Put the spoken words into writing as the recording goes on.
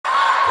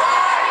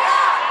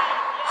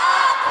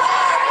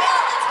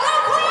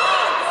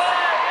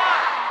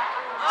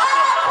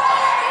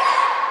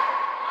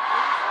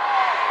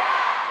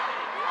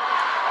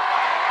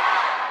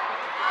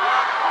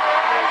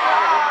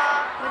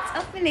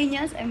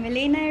Millennials, I'm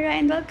Milleyjnaira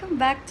and welcome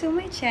back to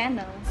my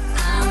channel.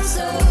 I'm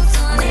so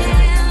done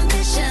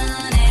ambition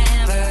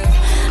ever.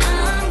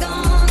 I'm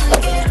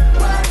gonna get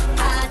what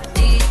I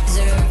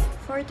deserve.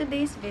 For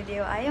today's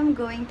video, I am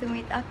going to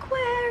meet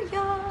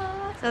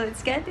Aquaria. So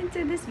let's get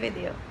into this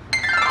video.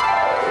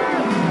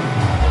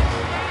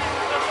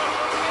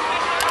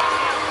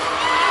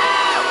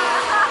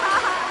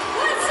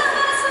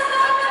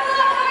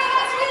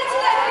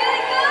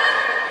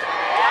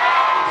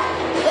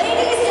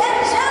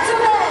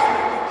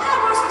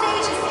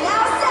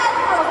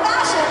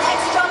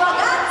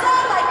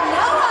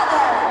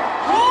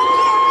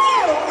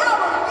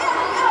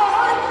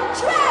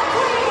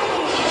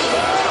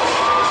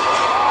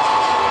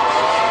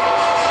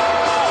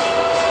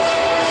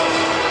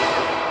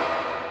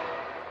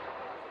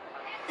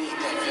 Beat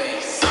that vein.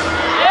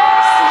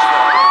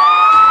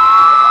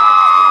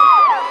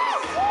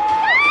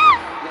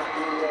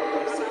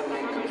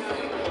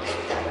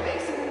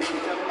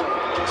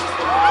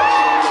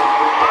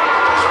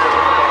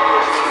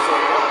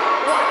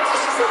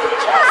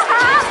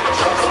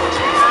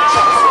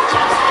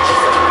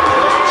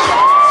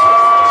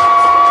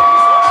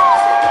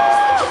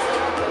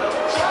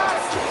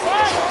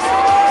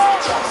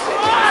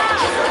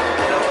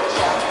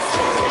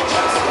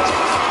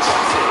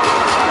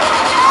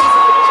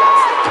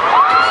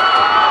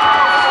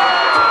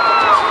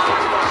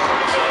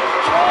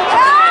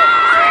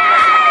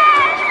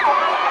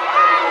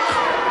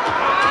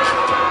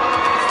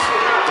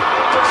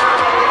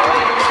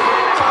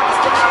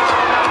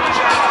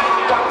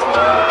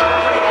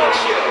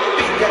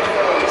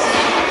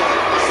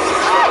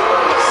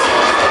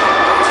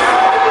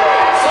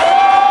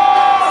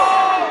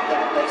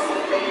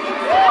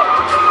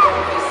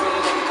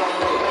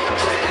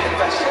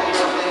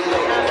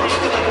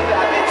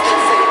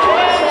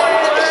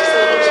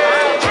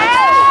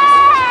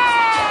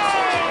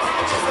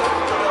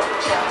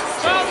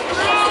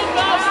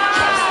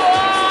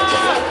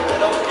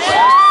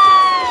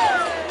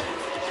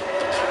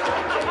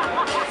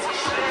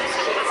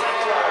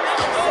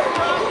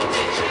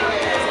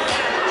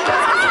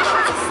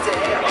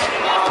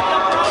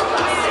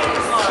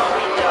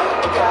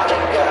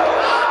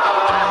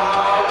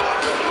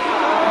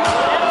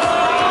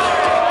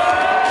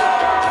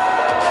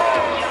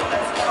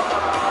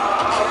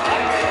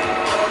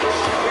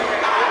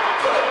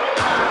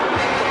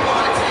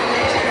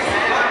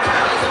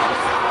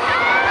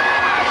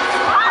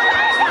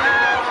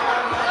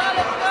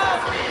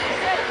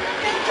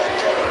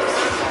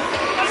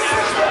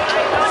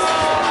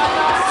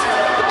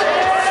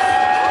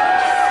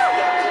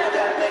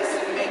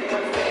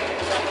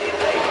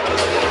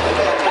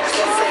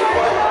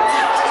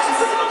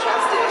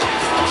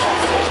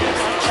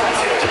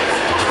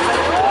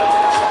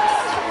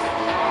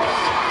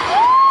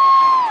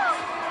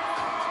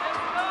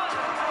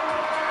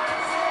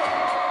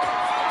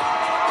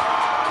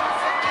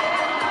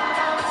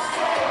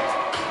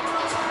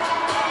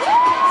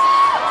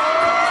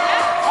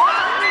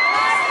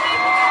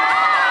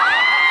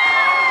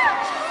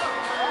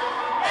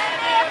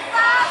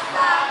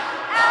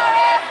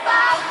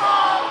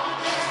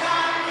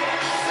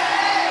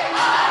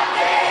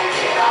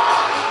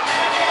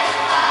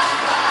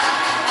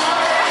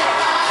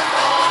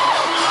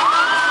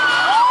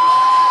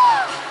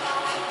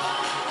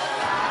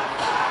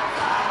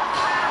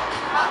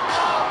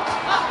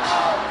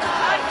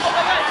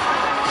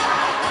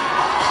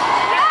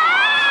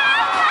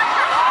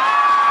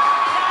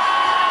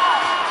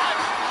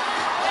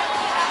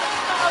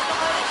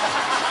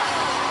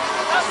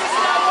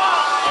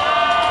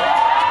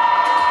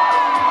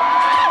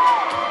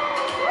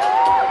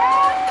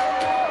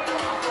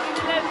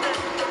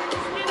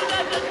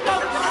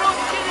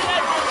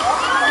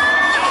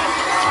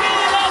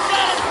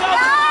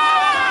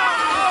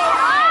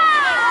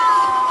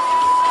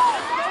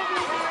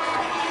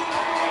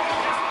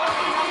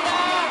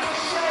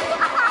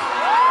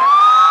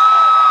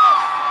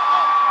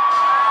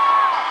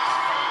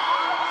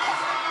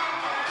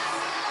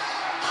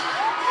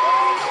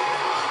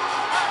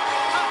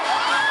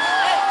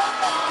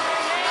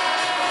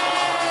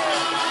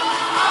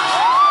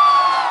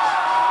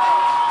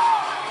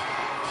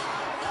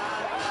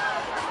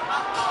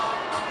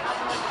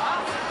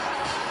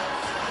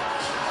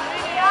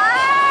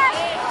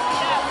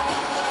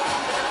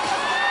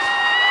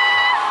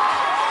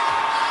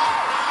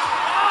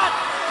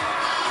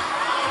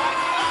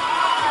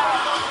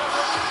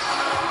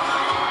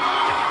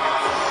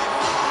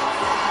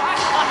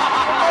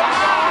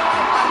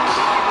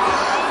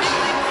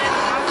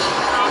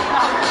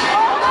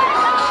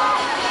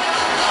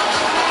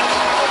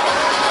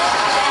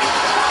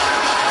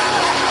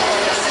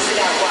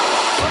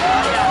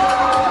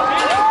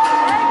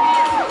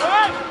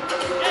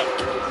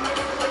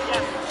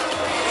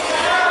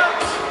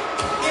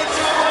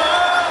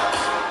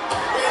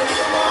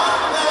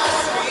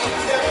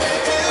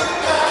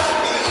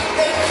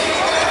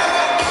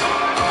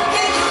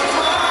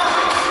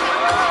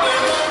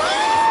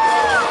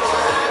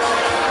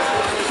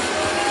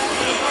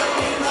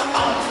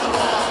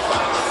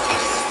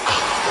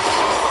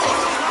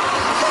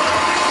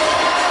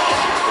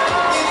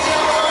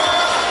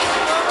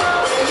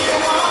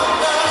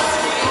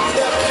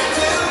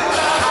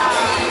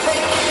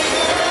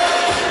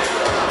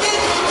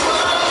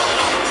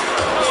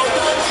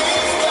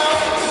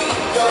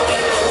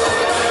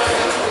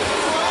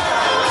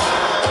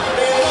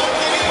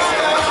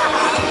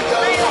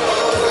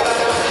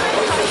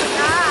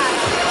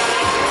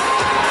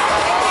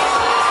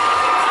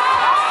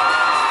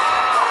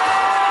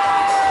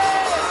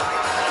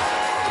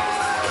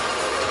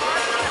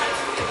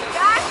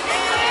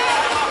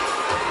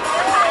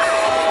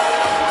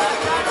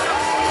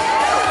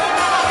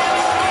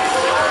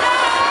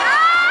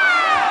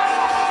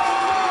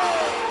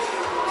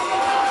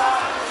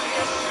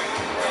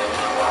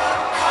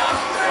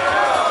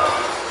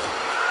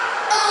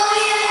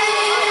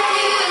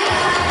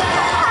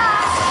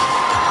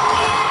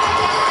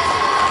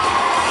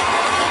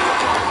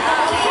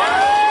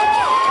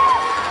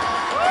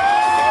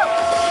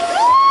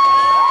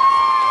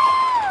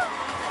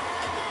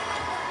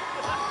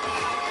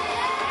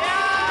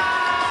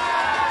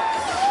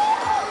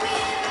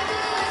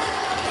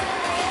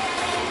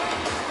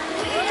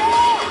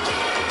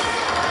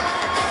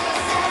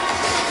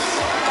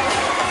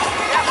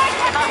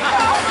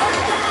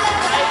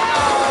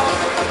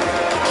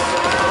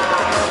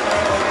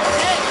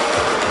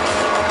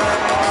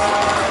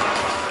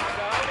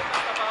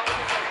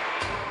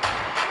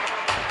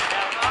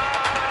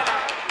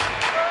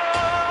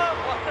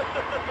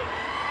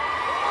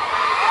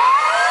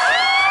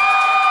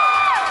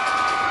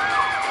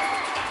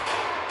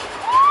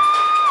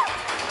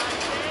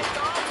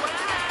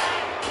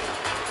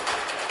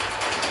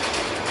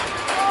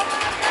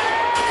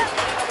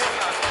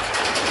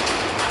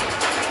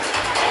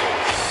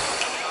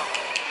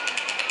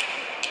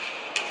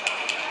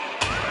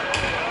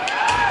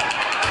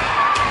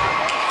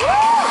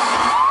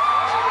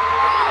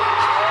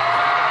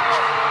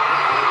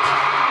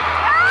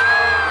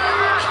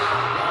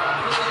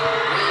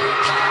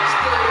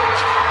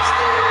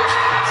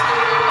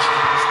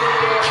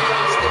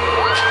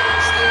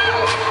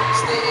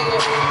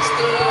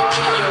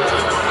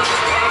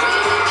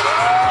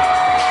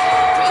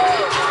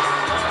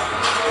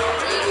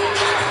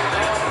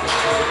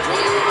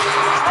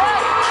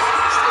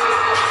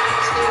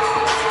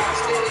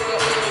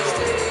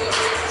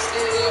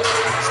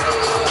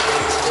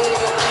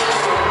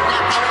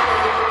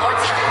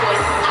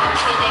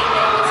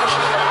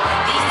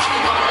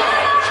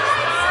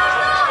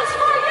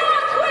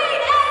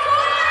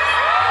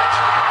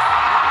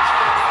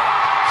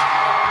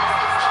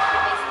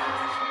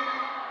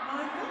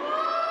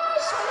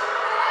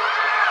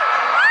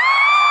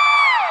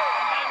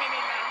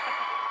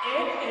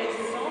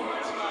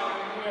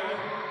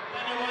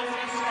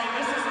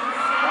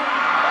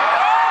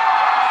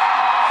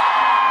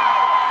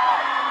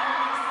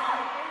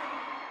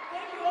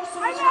 so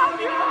much for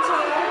being here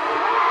today.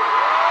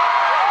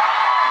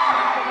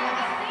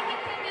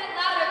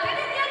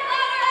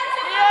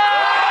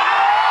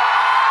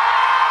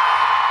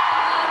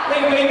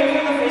 Wait, wait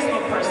for the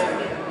Facebook person.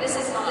 This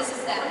is them.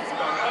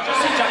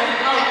 Just a joke.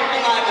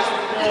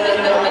 I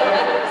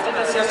did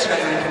this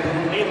yesterday and I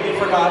completely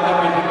forgot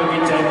everything that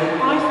we did.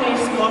 Hi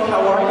Facebook,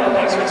 how are you?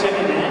 Thanks for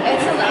tuning in.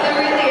 It's a lot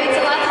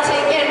to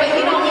take in, but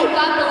you know, we've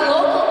got the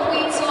local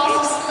queens who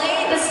also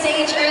slayed the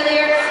stage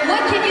earlier.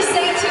 What can you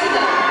say to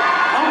them?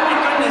 Oh my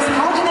goodness,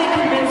 how did they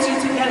convince you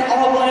to get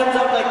all glammed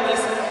up like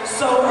this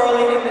so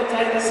early in the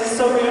day? This is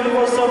so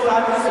beautiful, so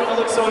fabulous, it all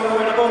looks so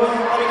incredible.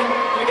 Let me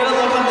get a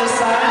look on this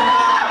side.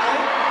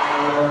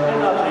 I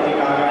love Lady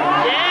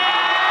Gaga.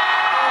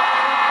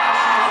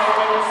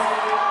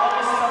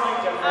 Always something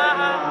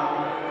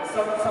different.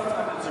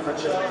 Sometimes it's super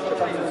chill,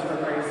 sometimes it's super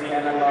crazy,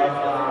 and I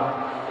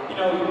love, you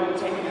know,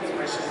 taking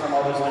inspiration from all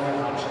those different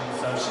options.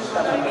 So she's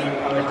definitely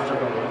probably my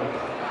favorite.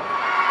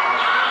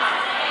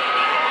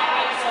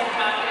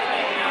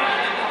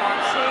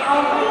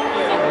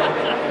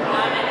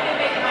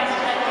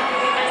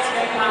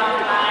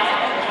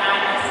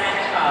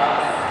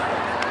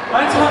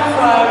 My top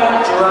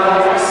 5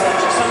 drag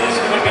essentials. So these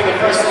are going to be the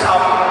first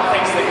top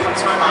things that come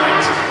to my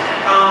mind.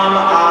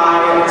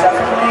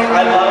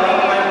 I love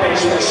my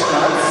beige fish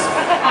nuts.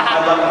 I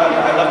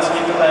love to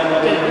keep them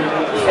looking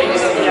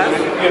face,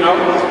 you know.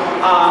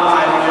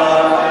 I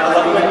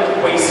love the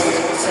waist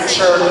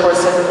cincher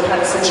corset kind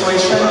of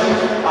situation.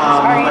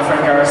 My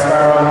friend Gareth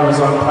Sparrow, who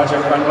was on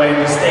Project Runway in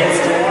the States,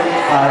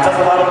 does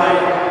a lot of my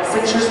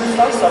cinctures and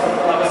stuff, so I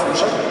love a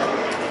cincher.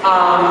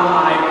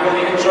 I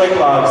really enjoy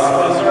gloves.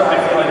 Those are, I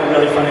feel like, a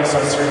really fun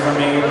accessory for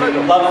me.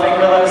 Love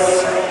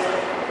fingerless.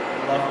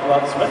 Love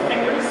gloves with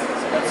fingers,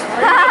 so that's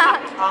great.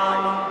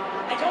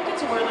 I don't get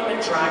to wear them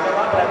in drag a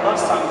lot, but I love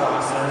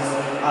sunglasses.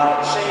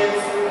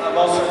 Shades of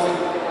all sorts of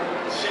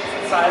shapes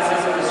and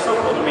sizes are so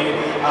cool to me.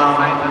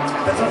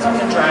 But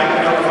sometimes in drag,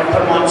 you know, if I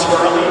put them on too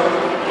early,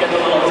 you get the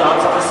little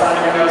dots on the side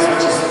of your nose,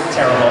 which is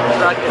terrible.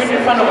 We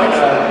can find a way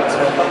to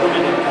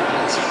illuminate that.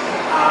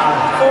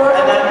 4,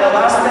 and then the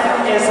last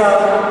thing is a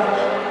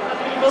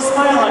beautiful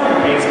smile on your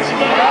face. You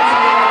can't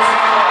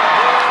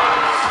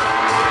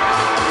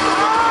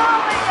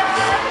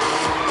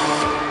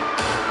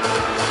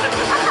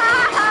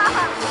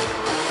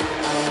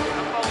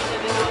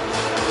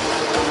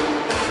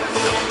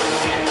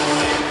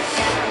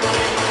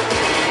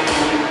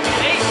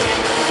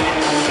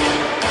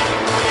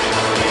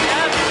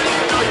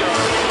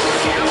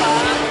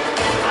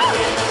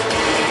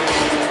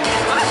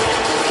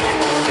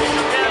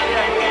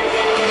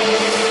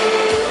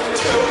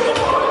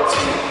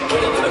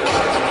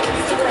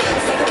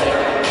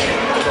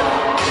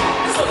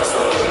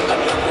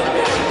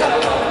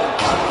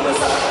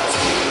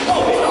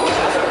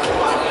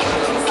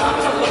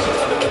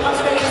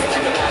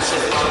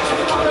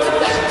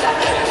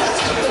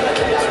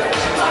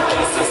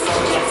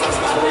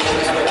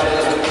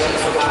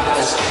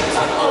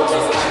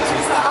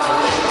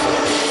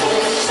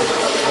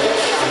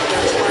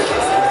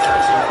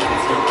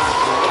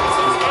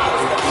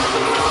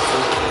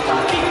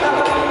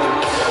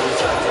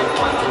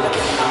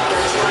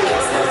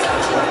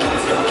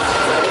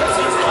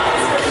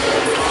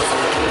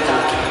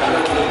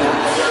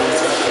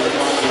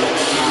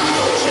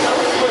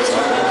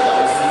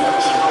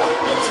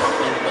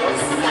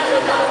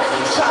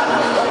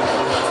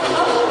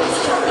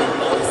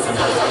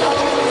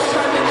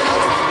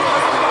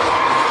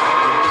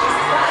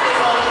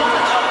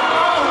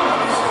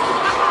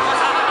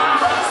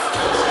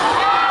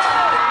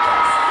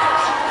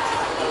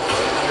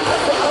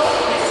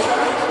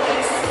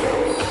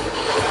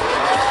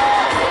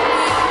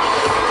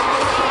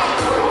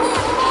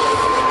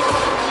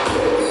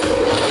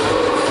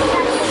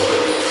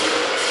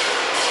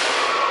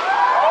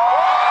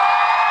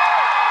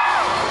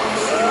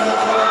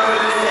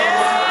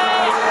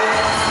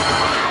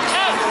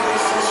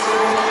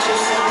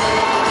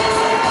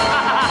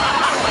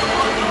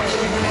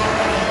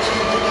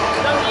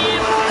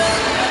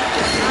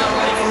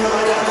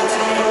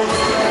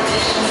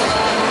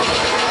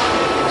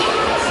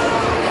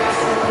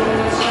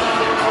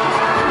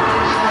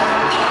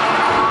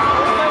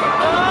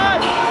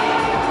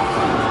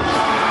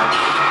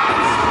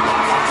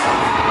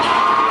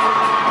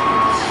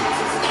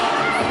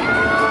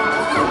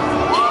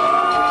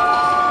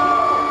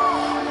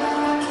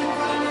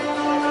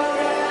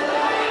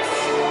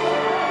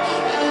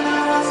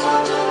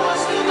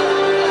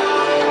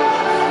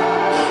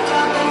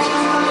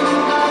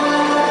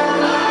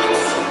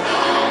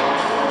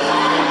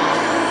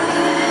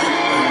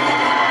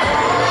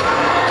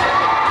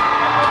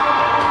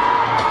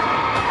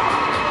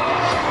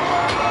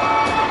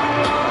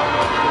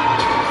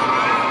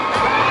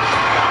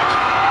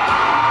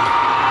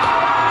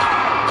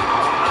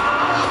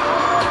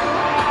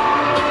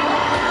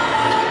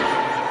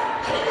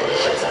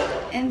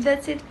And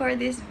that's it for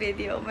this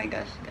video. Oh my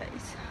gosh,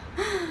 guys.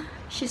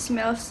 She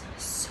smells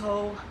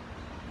so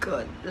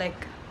good.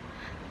 Like,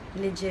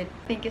 legit.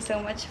 Thank you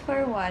so much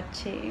for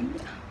watching.